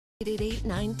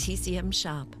8889 TCM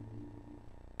Shop.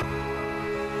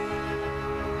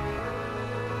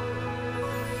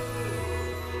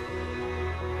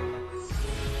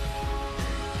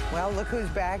 Well, look who's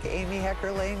back, Amy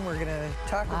Heckerling. We're going to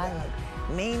talk about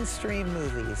mainstream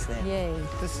movies then. Yay.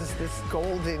 This is this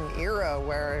golden era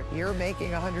where you're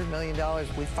making $100 million.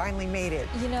 We finally made it.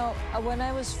 You know, when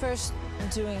I was first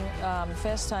doing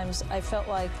Fast Times, I felt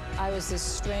like I was this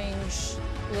strange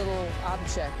little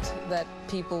object that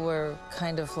people were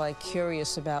kind of like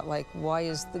curious about, like, why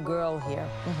is the girl here?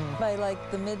 By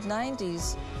like the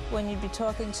mid-90s, when you'd be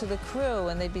talking to the crew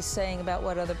and they'd be saying about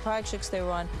what other projects they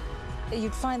were on,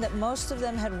 you'd find that most of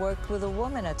them had worked with a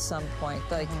woman at some point.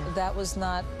 Like, that was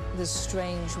not this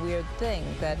strange, weird thing,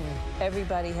 that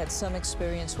everybody had some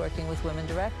experience working with women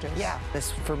directors. Yeah,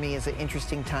 this for me is an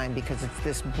interesting time because it's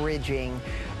this bridging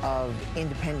of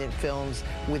independent films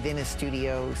within a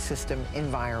studio system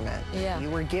environment. Yeah. You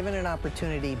were given an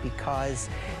opportunity because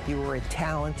you were a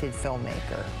talented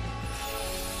filmmaker.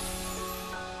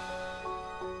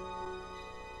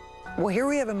 Well, here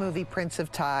we have a movie, Prince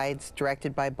of Tides,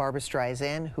 directed by Barbra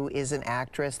Streisand, who is an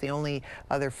actress. The only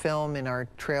other film in our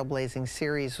Trailblazing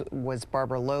series was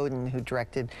Barbara Loden, who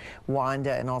directed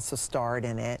Wanda and also starred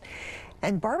in it.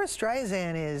 And Barbra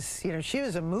Streisand is, you know, she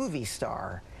was a movie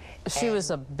star. She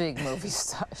was a big movie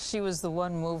star. She was the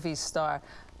one movie star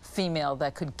female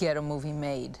that could get a movie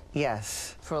made.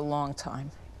 Yes. For a long time.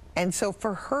 And so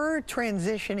for her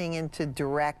transitioning into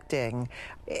directing,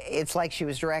 it's like she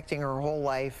was directing her whole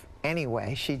life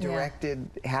anyway. She directed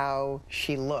how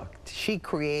she looked. She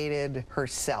created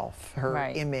herself, her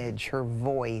image, her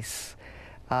voice.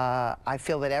 I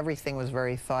feel that everything was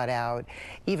very thought out.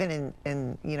 Even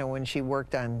in you know, when she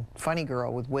worked on Funny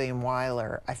Girl with William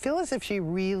Wyler, I feel as if she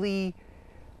really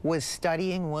was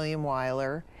studying William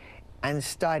Wyler and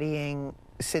studying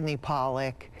Sidney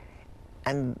Pollack.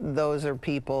 And those are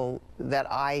people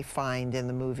that I find in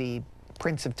the movie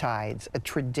Prince of Tides, a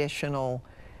traditional,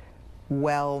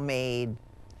 well-made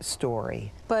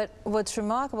story. But what's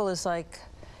remarkable is, like,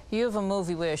 you have a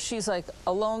movie where she's like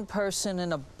a lone person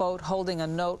in a boat holding a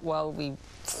note while we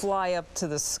fly up to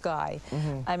the sky.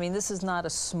 I mean, this is not a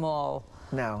small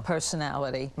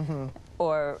personality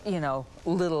or, you know,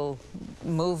 little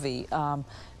movie.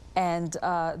 And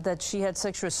that she had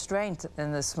such restraint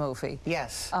in this movie.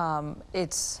 Yes.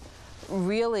 It's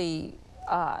really,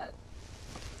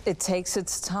 it takes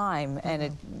its time, and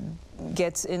it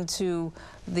gets into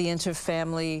the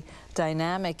interfamily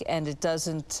dynamic, and it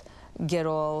doesn't get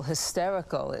all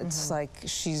hysterical. It's like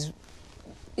she's,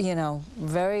 you know,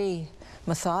 very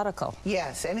methodical.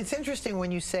 Yes, and it's interesting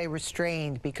when you say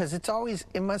restrained, because it's always,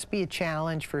 it must be a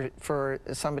challenge for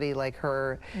somebody like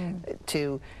her to,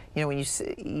 you know, when you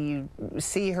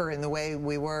see her in the way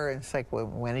we were, it's like, well,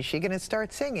 when is she going to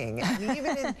start singing? I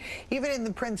mean, even in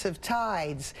the Prince of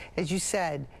Tides, as you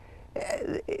said,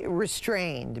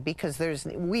 restrained, because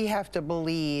we have to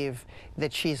believe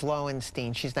that she's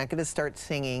Lowenstein. She's not going to start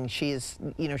singing. She is,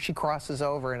 you know, she crosses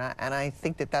over, and I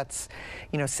think that that's,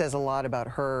 you know, says a lot about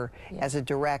her as a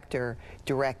director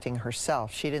directing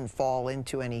herself. She didn't fall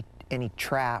into any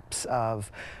traps of,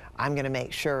 I'm going to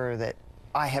make sure that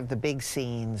I have the big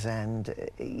scenes, and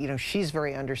you know, she's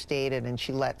very understated, and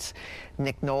she lets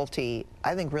Nick Nolte,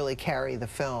 I think, really carry the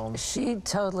film. She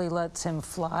totally lets him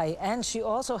fly, and she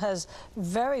also has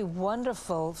very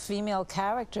wonderful female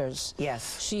characters.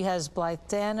 Yes. She has Blythe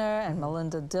Danner and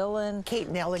Melinda Dillon. Kate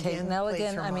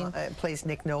Nelligan, plays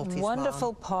Nick Nolte's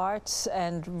wonderful mom. parts,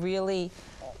 and really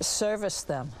service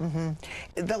them.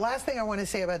 The last thing I want to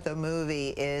say about the movie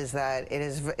is that it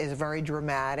is very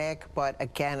dramatic, but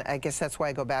again, I guess that's why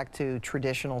I go back to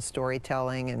traditional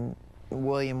storytelling, and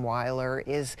William Wyler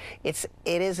it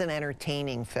is an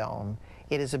entertaining film.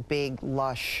 It is a big,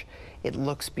 lush, it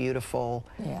looks beautiful.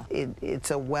 Yeah.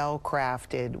 It's a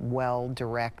well-crafted,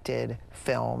 well-directed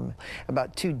film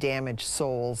about two damaged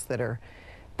souls that are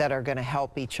going to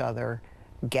help each other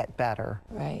get better.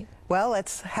 Right. Well,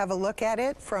 let's have a look at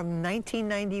it from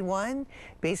 1991,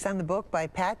 based on the book by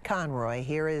Pat Conroy.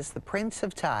 Here is The Prince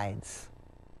of Tides.